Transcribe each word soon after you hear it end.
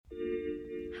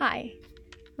Hi,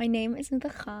 my name is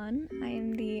Nida Khan. I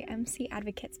am the MC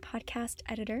Advocates podcast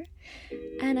editor,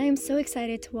 and I am so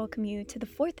excited to welcome you to the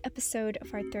fourth episode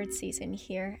of our third season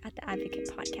here at the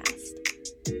Advocate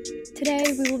podcast.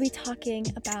 Today, we will be talking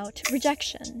about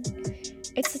rejection.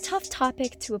 It's a tough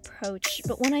topic to approach,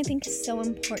 but one I think is so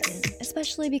important,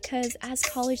 especially because as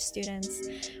college students,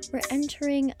 we're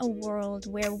entering a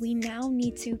world where we now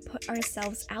need to put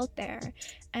ourselves out there,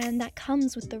 and that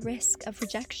comes with the risk of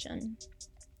rejection.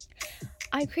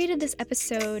 I created this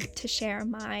episode to share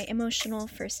my emotional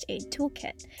first aid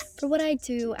toolkit for what I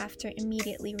do after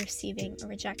immediately receiving a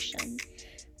rejection.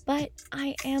 But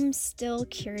I am still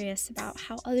curious about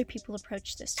how other people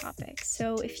approach this topic,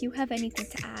 so if you have anything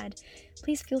to add,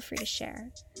 please feel free to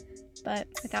share. But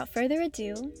without further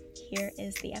ado, here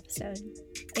is the episode.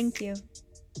 Thank you.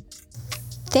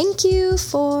 Thank you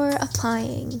for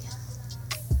applying.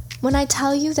 When I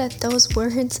tell you that those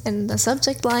words in the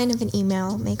subject line of an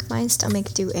email make my stomach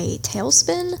do a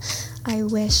tailspin, I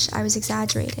wish I was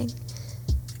exaggerating.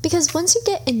 Because once you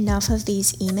get enough of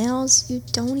these emails, you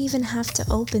don't even have to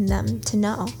open them to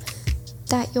know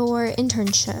that your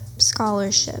internship,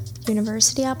 scholarship,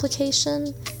 university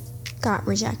application got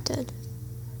rejected.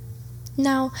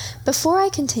 Now, before I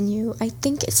continue, I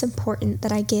think it's important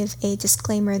that I give a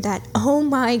disclaimer that, oh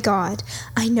my god,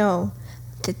 I know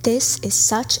that this is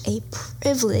such a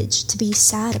privilege to be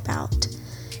sad about.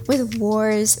 With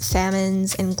wars,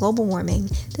 famines, and global warming,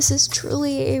 this is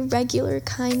truly a regular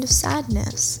kind of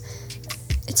sadness.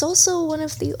 It's also one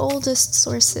of the oldest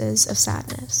sources of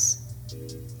sadness.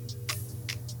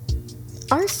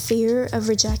 Our fear of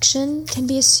rejection can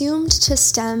be assumed to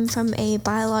stem from a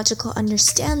biological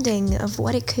understanding of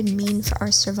what it could mean for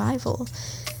our survival.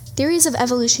 Theories of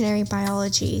evolutionary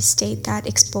biology state that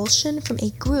expulsion from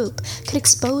a group could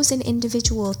expose an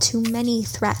individual to many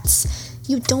threats.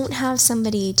 You don't have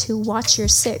somebody to watch your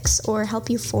six or help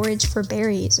you forage for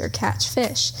berries or catch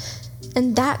fish.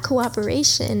 And that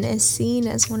cooperation is seen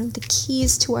as one of the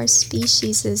keys to our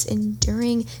species'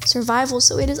 enduring survival,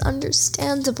 so it is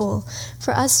understandable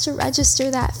for us to register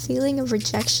that feeling of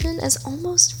rejection as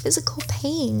almost physical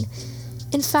pain.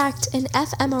 In fact, an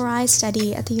fMRI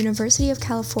study at the University of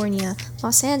California,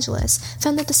 Los Angeles,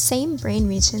 found that the same brain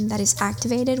region that is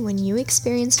activated when you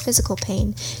experience physical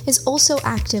pain is also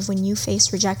active when you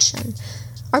face rejection.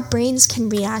 Our brains can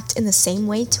react in the same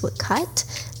way to a cut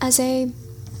as a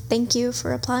thank you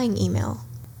for applying email.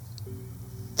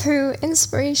 Through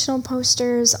inspirational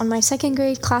posters on my second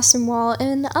grade classroom wall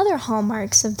and other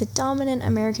hallmarks of the dominant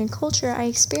American culture I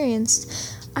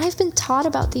experienced, I've been taught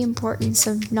about the importance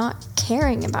of not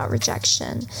caring about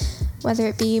rejection, whether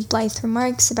it be blithe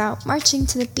remarks about marching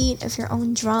to the beat of your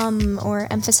own drum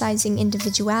or emphasizing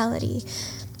individuality.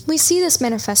 We see this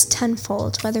manifest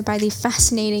tenfold, whether by the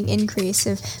fascinating increase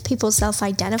of people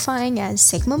self-identifying as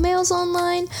Sigma males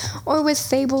online, or with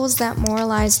fables that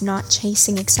moralize not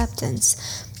chasing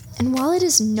acceptance. And while it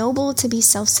is noble to be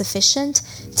self-sufficient,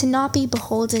 to not be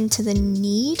beholden to the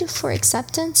need for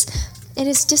acceptance, it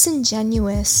is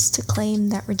disingenuous to claim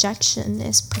that rejection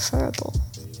is preferable.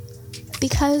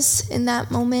 Because in that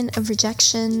moment of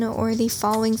rejection or the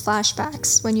following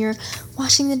flashbacks, when you're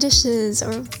washing the dishes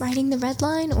or writing the red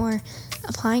line or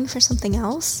applying for something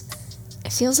else,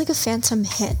 it feels like a phantom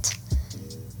hit.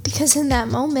 Because in that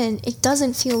moment, it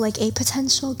doesn't feel like a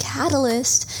potential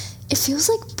catalyst, it feels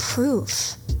like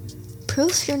proof.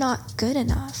 Proof you're not good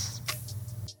enough.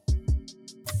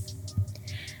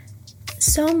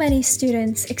 So many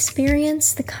students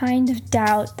experience the kind of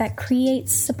doubt that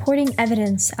creates supporting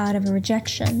evidence out of a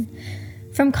rejection,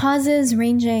 from causes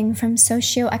ranging from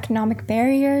socioeconomic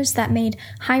barriers that made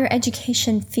higher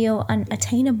education feel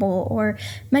unattainable or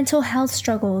mental health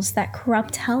struggles that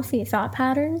corrupt healthy thought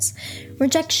patterns.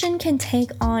 Rejection can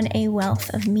take on a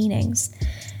wealth of meanings.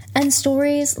 And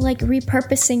stories like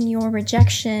repurposing your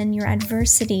rejection, your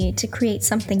adversity to create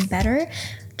something better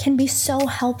can be so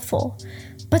helpful.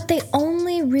 But they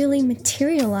only really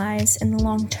materialize in the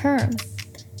long term.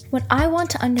 What I want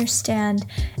to understand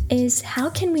is how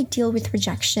can we deal with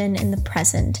rejection in the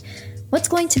present? What's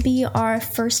going to be our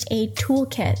first aid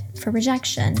toolkit for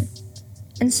rejection?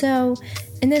 And so,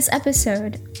 in this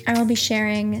episode, I will be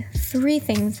sharing 3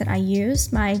 things that I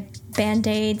use, my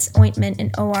Band-Aids, ointment,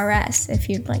 and ORS, if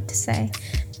you'd like to say,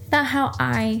 about how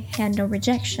I handle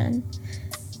rejection.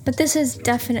 But this is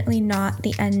definitely not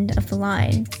the end of the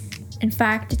line. In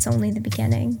fact, it's only the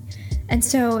beginning. And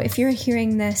so if you're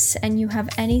hearing this and you have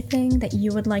anything that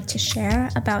you would like to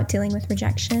share about dealing with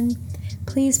rejection,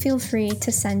 please feel free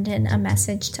to send in a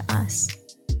message to us.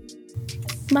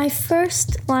 My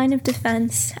first line of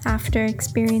defense after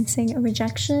experiencing a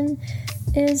rejection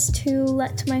is to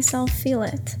let myself feel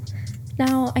it.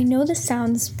 Now, I know this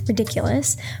sounds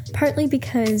ridiculous, partly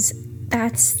because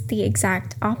that's the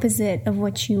exact opposite of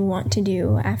what you want to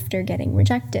do after getting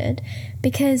rejected,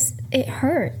 because it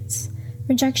hurts.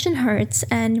 Rejection hurts,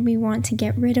 and we want to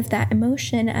get rid of that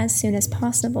emotion as soon as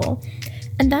possible.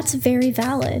 And that's very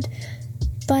valid.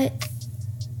 But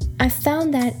I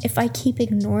found that if I keep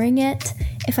ignoring it,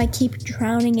 if I keep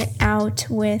drowning it out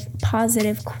with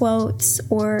positive quotes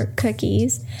or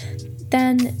cookies,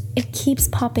 then it keeps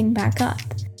popping back up.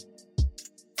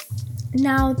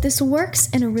 Now, this works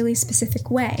in a really specific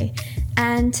way,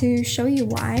 and to show you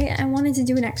why, I wanted to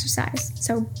do an exercise,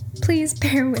 so please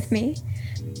bear with me.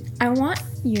 I want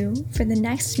you, for the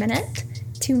next minute,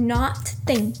 to not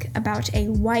think about a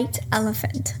white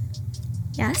elephant.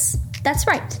 Yes, that's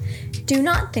right. Do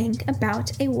not think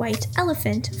about a white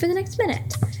elephant for the next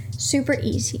minute. Super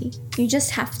easy. You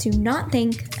just have to not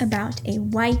think about a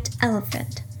white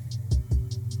elephant.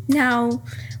 Now,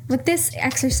 what this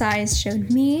exercise showed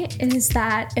me is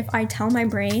that if I tell my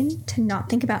brain to not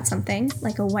think about something,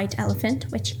 like a white elephant,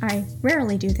 which I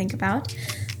rarely do think about,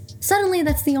 suddenly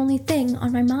that's the only thing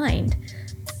on my mind.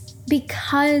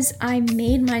 Because I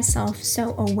made myself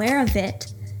so aware of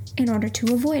it in order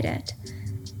to avoid it.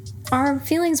 Our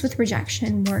feelings with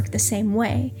rejection work the same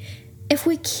way. If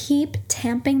we keep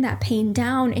tamping that pain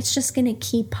down, it's just going to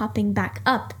keep popping back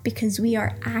up because we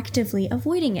are actively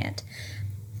avoiding it.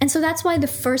 And so that's why the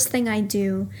first thing I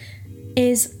do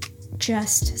is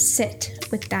just sit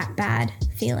with that bad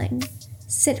feeling.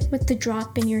 Sit with the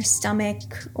drop in your stomach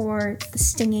or the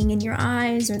stinging in your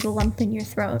eyes or the lump in your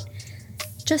throat.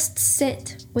 Just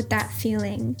sit with that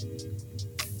feeling.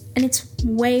 And it's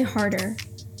way harder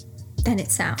than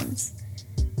it sounds.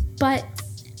 But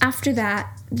after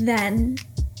that, then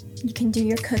you can do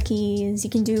your cookies,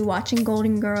 you can do watching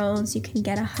Golden Girls, you can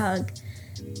get a hug.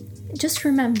 Just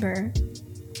remember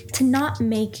to not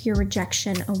make your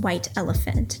rejection a white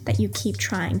elephant that you keep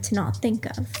trying to not think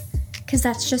of, because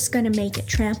that's just going to make it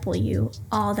trample you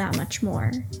all that much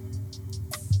more.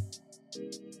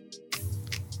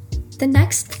 The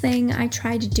next thing I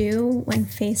try to do when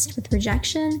faced with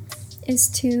rejection is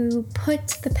to put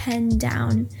the pen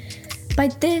down. By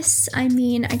this, I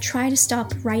mean I try to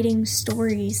stop writing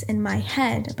stories in my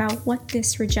head about what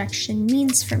this rejection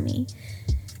means for me.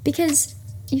 Because,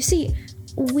 you see,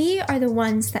 we are the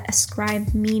ones that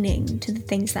ascribe meaning to the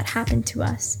things that happen to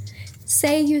us.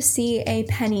 Say you see a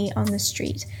penny on the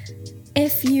street.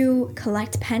 If you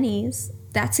collect pennies,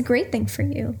 that's a great thing for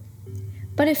you.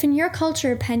 But if in your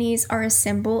culture pennies are a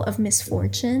symbol of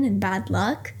misfortune and bad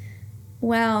luck,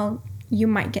 well, you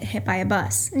might get hit by a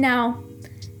bus. Now,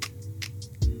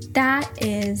 that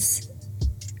is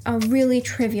a really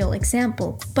trivial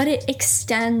example, but it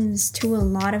extends to a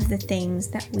lot of the things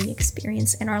that we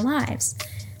experience in our lives.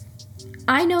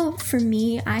 I know for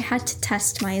me, I had to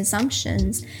test my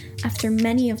assumptions after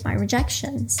many of my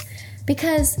rejections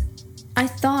because I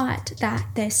thought that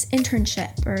this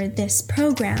internship or this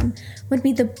program would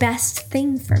be the best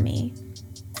thing for me.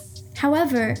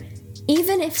 However,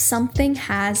 even if something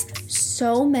has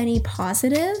so many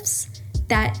positives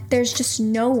that there's just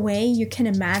no way you can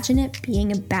imagine it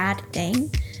being a bad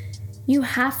thing, you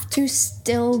have to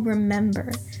still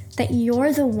remember that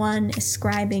you're the one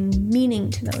ascribing meaning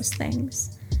to those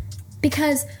things.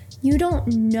 Because you don't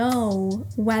know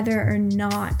whether or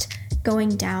not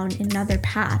going down another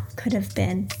path could have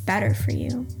been better for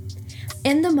you.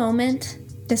 In the moment,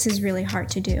 this is really hard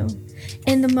to do.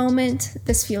 In the moment,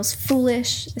 this feels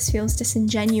foolish, this feels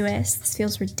disingenuous, this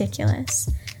feels ridiculous.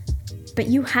 But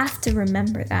you have to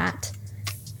remember that.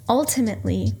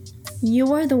 Ultimately,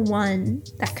 you are the one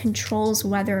that controls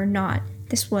whether or not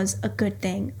this was a good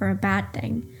thing or a bad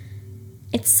thing.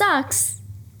 It sucks,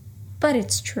 but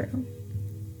it's true.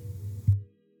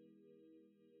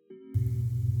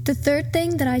 The third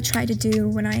thing that I try to do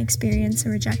when I experience a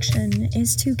rejection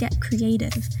is to get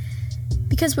creative.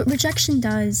 Because what rejection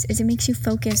does is it makes you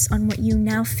focus on what you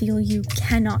now feel you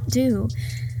cannot do.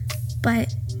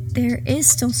 But there is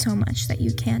still so much that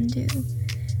you can do.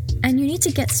 And you need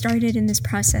to get started in this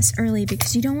process early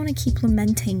because you don't want to keep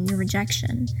lamenting your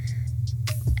rejection.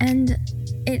 And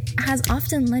it has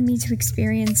often led me to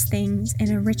experience things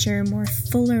in a richer, more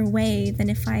fuller way than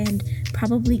if I had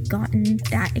probably gotten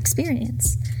that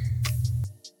experience.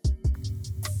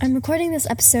 I'm recording this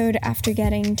episode after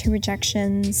getting 2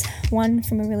 rejections, one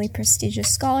from a really prestigious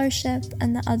scholarship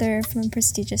and the other from a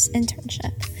prestigious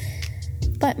internship.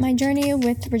 But my journey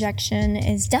with rejection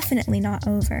is definitely not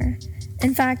over.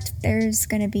 In fact, there's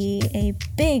going to be a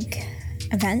big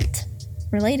event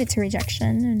related to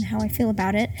rejection and how I feel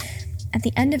about it at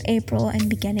the end of April and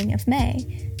beginning of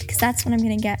May, because that's when I'm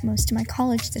going to get most of my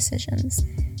college decisions.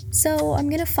 So I'm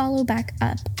going to follow back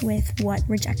up with what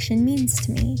rejection means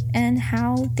to me and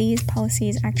how these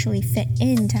policies actually fit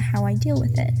into how I deal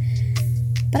with it.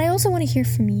 But I also want to hear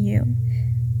from you.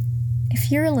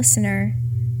 If you're a listener,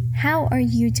 how are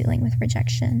you dealing with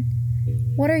rejection?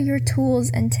 What are your tools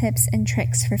and tips and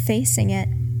tricks for facing it?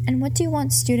 And what do you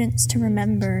want students to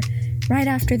remember right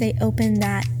after they open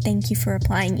that thank you for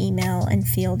applying email and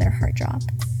feel their heart drop?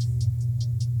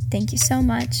 Thank you so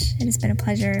much. It has been a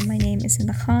pleasure. My name is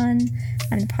Inda Khan.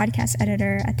 I'm the podcast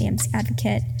editor at the MC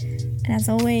Advocate. And as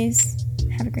always,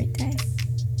 have a great day.